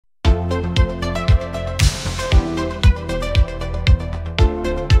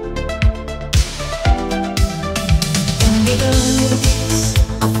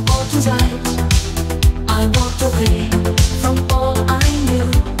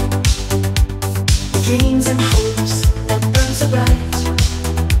dreams and hopes that burn so bright,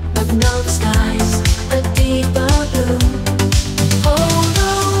 but now the sky's a deeper blue. Oh, the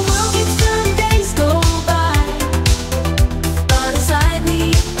world keeps turning, days go by, but inside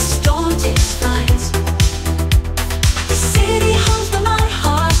me a storm takes flight. The city hums but my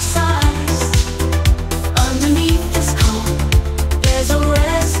heart sighs. Underneath this calm, there's a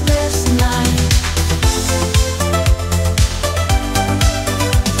restless night.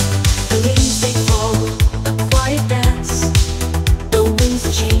 The leaves they fall, a quiet dance. The winds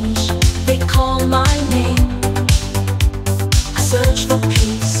change, they call my name. I search for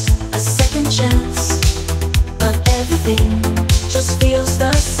peace, a second chance, but everything just feels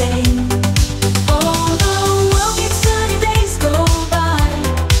the same. Oh, the world keeps turning, days go by,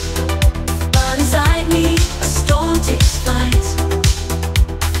 but inside me a storm takes flight.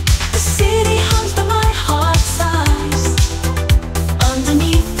 The city hums but my heart sighs.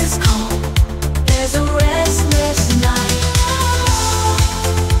 Underneath this calm, there's a restless night.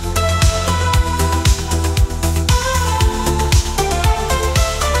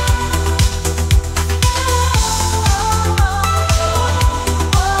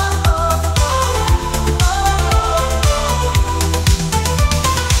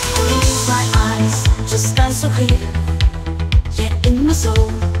 Close my eyes, just stand so clear. Yet in my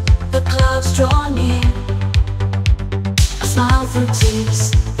soul, the clouds draw near. I smile through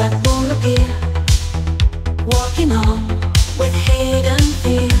tears that won't appear, walking on with hate and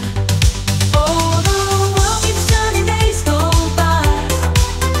fear. Oh, the world keeps turning, days go by,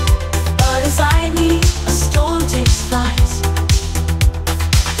 but inside me a storm takes flight.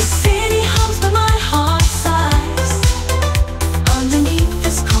 The city hums but my heart sighs. Underneath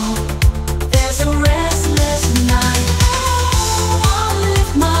this calm, there's a restless night. I'll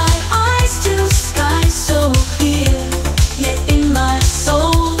lift my eyes to sky so clear, yet in my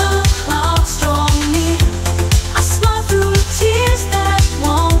soul the clouds draw near. I smile through tears that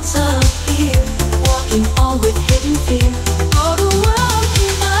won't appear, walking on with hidden fear. Oh, the world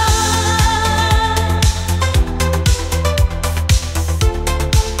can hide.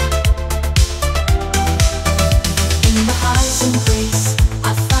 In the highs and grace,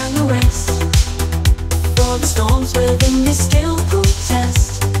 I find no rest, for the storms within me still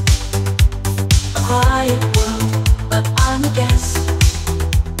protest. A quiet world, but I'm a guest.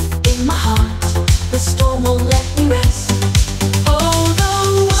 In my heart, the storm won't let me rest. Oh, the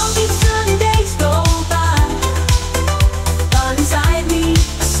world keeps turning, days go by, but inside me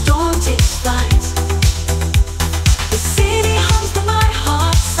a storm takes flight. The city hums but my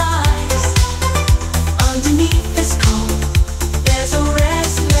heart sighs. Underneath this calm, there's a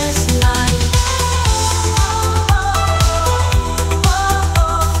restless night.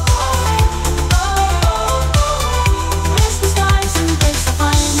 Restless skies embrace the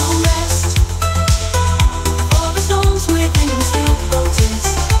final rest, for the storms within me still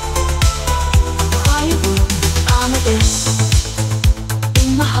protest. Quiet world, I'm a guest. In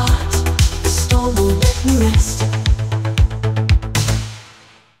my heart, the storm won't let me rest.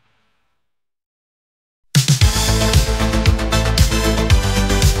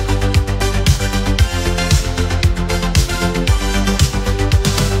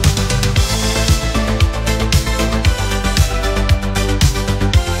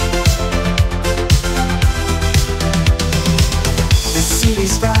 The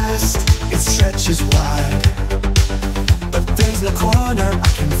city's vast, it stretches wide, but there's no corner I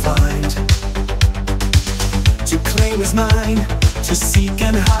can find to claim as mine, to seek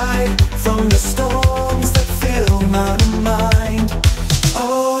and hide from the storms that fill my mind.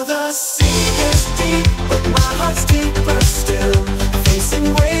 Oh, the sea is deep, but my heart's deeper still,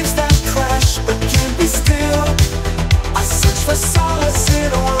 facing waves that crash but can't be still. I search for solace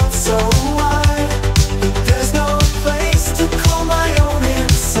in a world so wide, but there's no place to call my own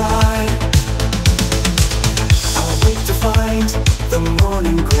inside. I'll wake to find the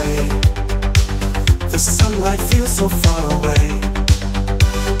morning gray, the sunlight feels so far away.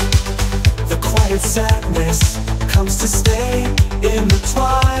 The quiet sadness comes to stay in the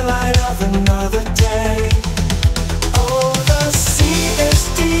twilight of another day. Oh, the sea is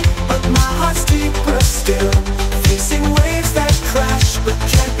deep, but my heart's deeper still, facing waves that crash but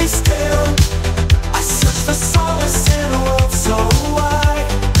can't be still. I search for solace in a world so wide,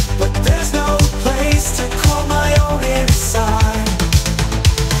 but there's no place to call my own inside.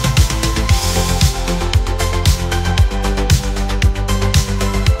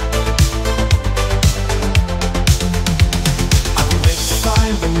 I wake to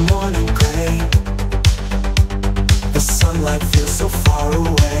find the morning gray, the sunlight feels so far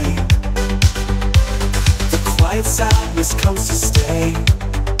away. The quiet sadness comes to stay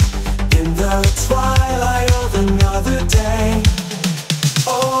in the twilight another day.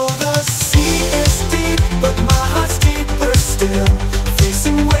 Oh, the sea is deep, but my heart's deeper still,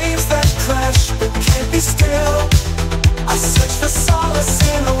 facing waves that crash but can't be still. I search for solace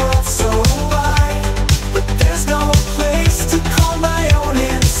in a world so wide, but there's no place to call my own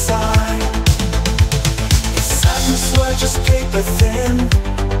inside. If sadness were just paper thin,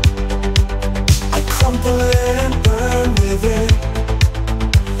 I'd crumple it and burn with it.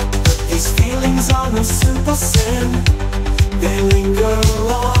 But these feelings are no simple sin, they linger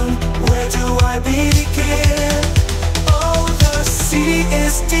on. Where do I begin? Oh, the sea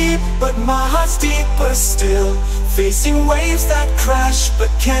is deep, but my heart's deeper still, facing waves that crash but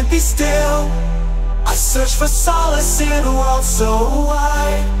can't be still. I search for solace in a world so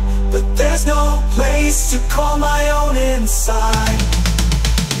wide, but there's no place to call my own inside.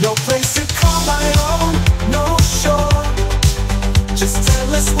 No place to call my own, no shore, just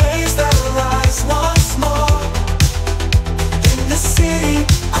endless waves that arise once more. In the city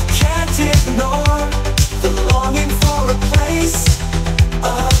I can't ignore the longing for a place,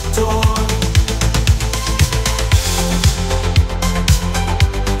 a door.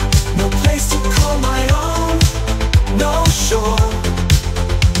 No place to call my own, no shore,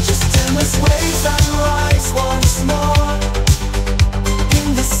 just endless waves that rise once more.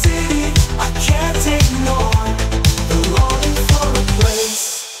 In the city I can't ignore the longing for a place,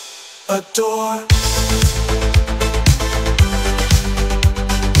 a door.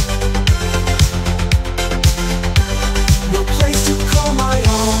 No place to call my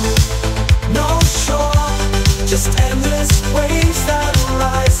own, no shore, just endless waves that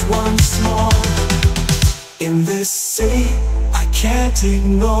rise once more. In this city I can't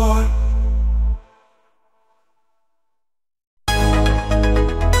ignore.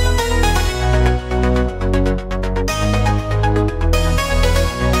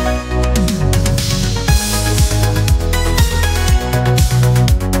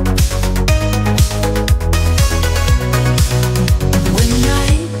 When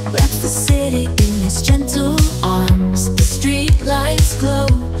night wraps the city in its gentle arms, the street lights glow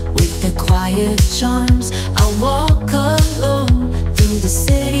with their quiet charms. I walk alone through the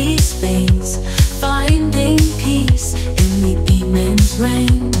city's veins, finding peace in the evening's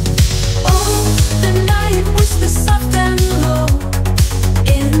rain. Oh, the night whispers soft and low.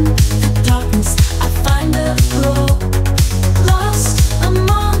 In the darkness I find a glow, lost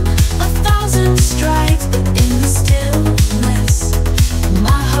among a thousand strides, but in the stillness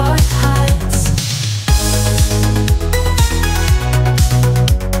my heart hides.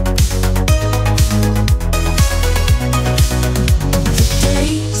 The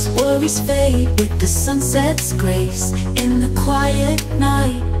day's worries fade with the sunset's grace. In the quiet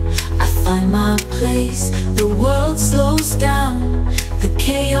night I find my place. The world slows down, the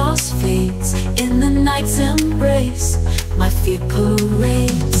chaos fades. In the night's embrace my fear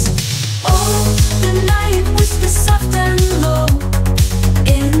parades. Oh, the night whispers soft and low.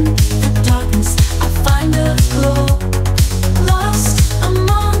 In the darkness I find a glow, lost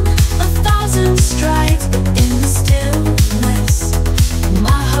among a thousand strides, but in the stillness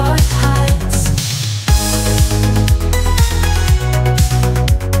my heart hides.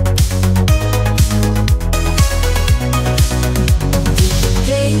 The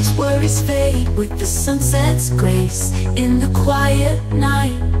day's worries fade with the sunset's grace. In the quiet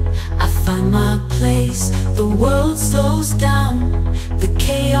night I find my place. The world slows down, the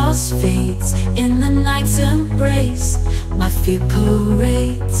chaos fades. In the night's embrace my fear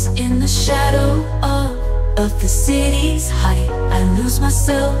parades. In the shadow of the city's height I lose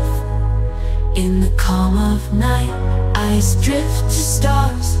myself. In the calm of night eyes drift to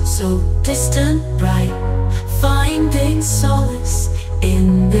stars so distant bright, finding solace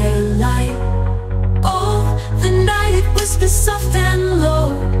in their light. Oh, the night whispers soft and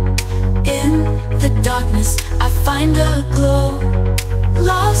low. In the darkness I find a glow,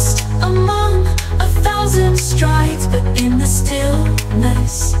 lost among a thousand strides, but in the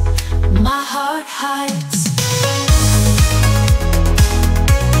stillness my heart hides.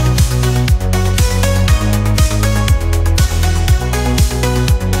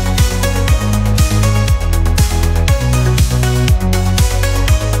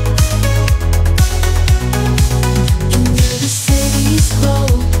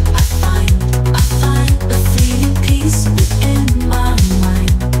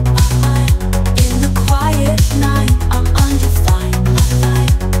 Night, I'm undefined,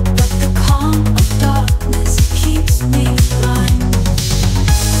 but the calm of darkness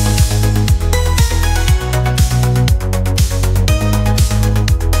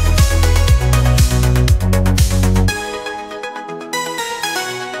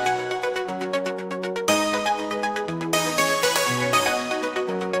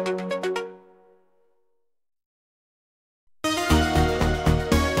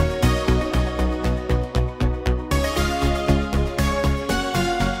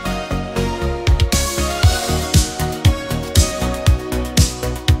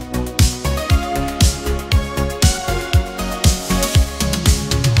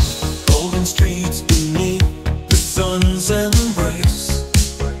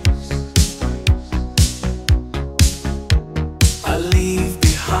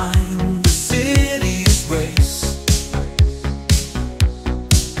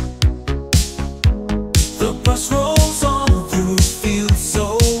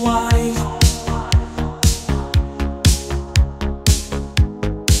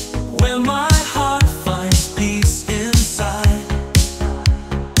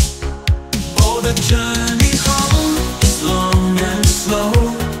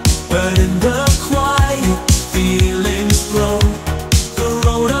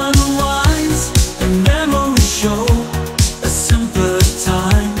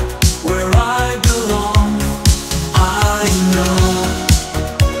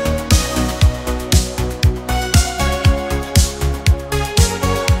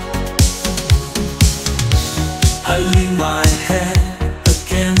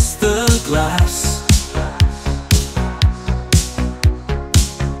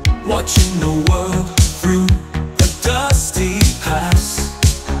watching the world through a dusty past,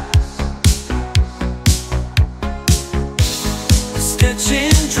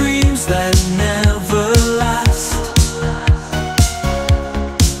 sketching dreams that never last.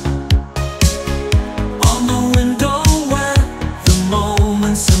 On the window where the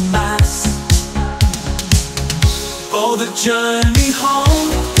moments amass. Oh, the journey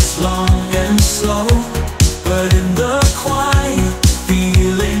home is long and slow, but in the quiet,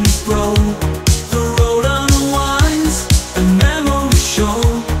 feelings grow. The road unwinds and memories show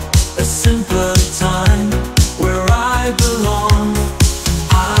a simpler time where I belong.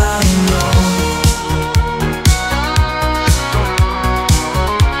 I know.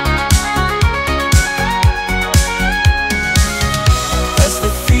 As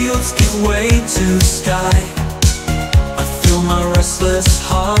the fields give way to sky, I feel my restless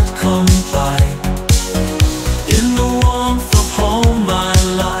heart comply. In the warmth of home I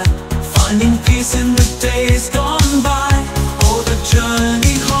lie, finding peace in the days gone by. Oh, the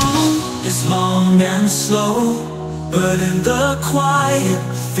journey home is long and slow, but in the quiet,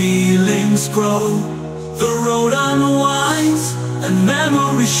 feelings grow. The road unwinds and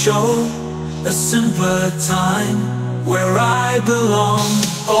memories show a simpler time where I belong.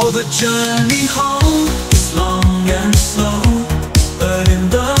 Oh, the journey home is long and slow, but in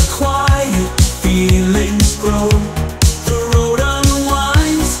the quiet, feelings grow. The road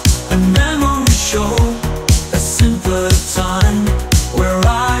unwinds and memories show a simpler time where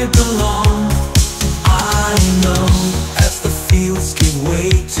I belong. I know. As the fields give way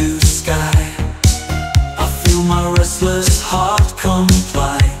to sky, I feel my restless heart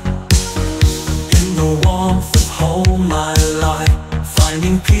comply. In the warmth of home I lie,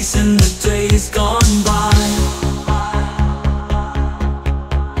 finding peace in the days gone by.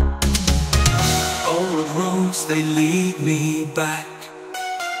 Homeward roads, they lead me back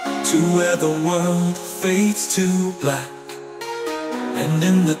to where the world fades to black. And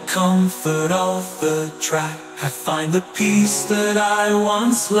in the comfort of the track, I find the peace that I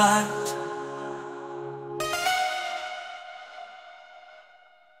once lacked.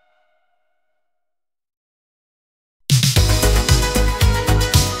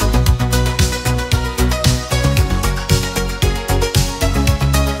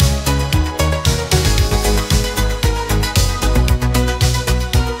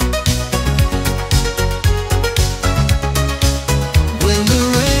 When the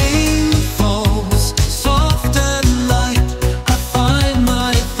rain falls soft and light, I find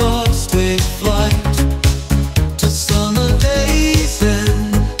my thoughts take flight to summer days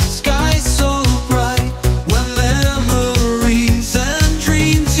and skies so bright, when memories and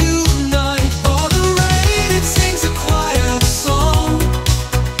dreams unite. Oh, the rain, it sings a quiet song.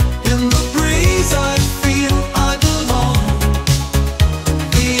 In the breeze I feel I belong.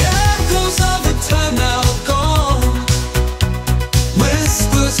 The echoes of the time now gone,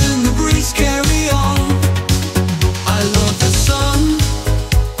 whispers in the breeze carry on. I love the sun,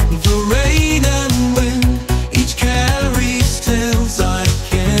 the rain and wind. Each carries tales I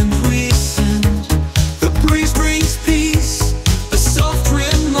can't rescind. The breeze brings peace, a soft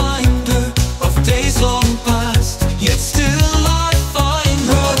reminder of days long past, yet still I find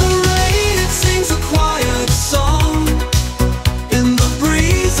her. The rain, it sings a quiet song. In the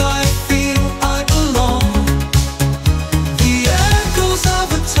breeze I feel I belong. The echoes of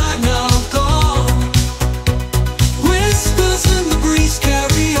a time now gone, whispers in the breeze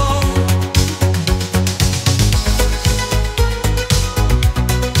carry on.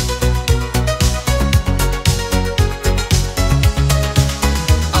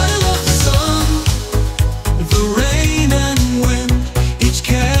 I love the sun, the rain and wind. Each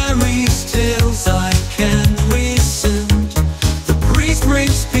carries tales I can't rescind. The breeze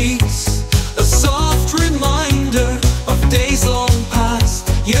brings peace, a soft reminder of days long past,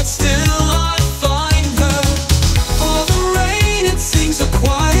 yet still I find her. For the rain, it sings a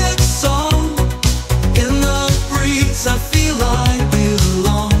quiet song. In the breeze I feel I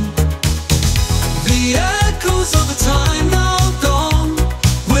belong. The echoes of a time now gone,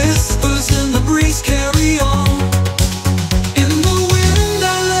 whispers in the breeze carry on. In the wind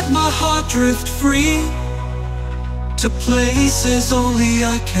I let my heart drift free to places only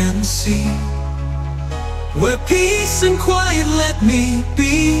I can see, where peace and quiet let me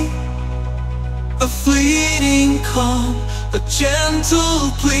be. A fleeting calm, a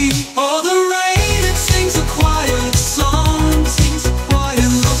gentle plea. Oh, the rain, it sings a quiet song.